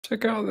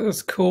Check out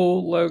this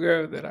cool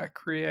logo that I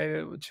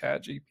created with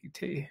Chat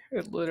GPT.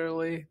 It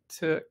literally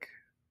took,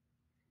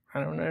 I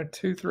don't know,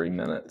 2-3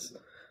 minutes.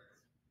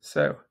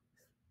 So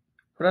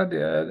what I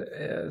did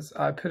is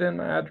I put in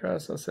my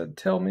address. I said,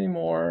 tell me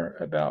more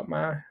about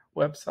my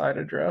website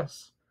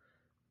address.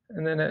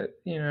 And then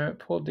it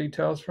pulled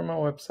details from my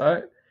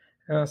website.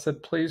 And I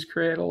said, please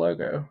create a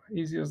logo.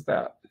 Easy as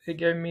that. It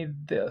gave me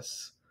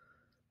this.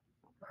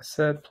 I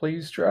said,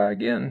 please try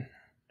again.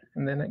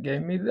 And then it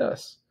gave me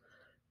this.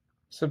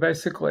 So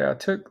basically, I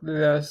took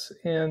this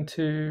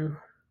into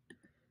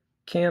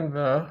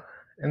Canva,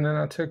 and then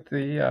I took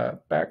the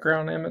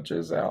background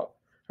images out,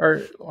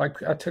 or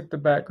like I took the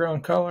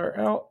background color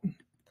out.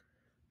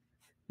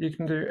 You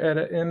can do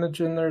edit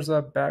image, and there's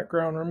a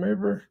background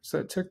remover. So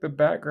it took the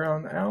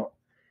background out,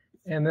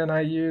 and then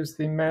I used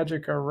the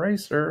magic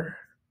eraser,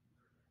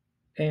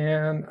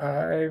 and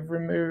I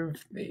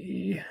removed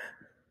I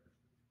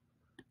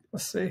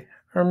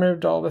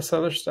removed all this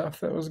other stuff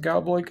that was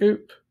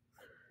gobbledygook.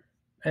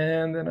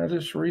 And then I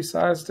just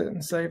resized it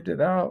and saved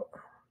it out.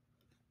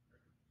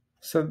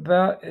 So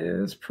that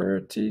is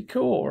pretty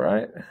cool,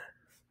 right?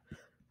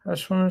 I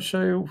just want to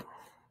show you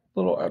a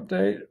little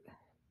update,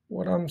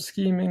 what I'm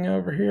scheming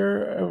over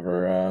here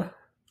over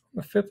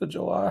the 5th of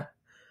July.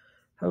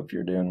 Hope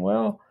you're doing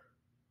well.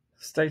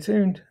 Stay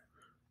tuned.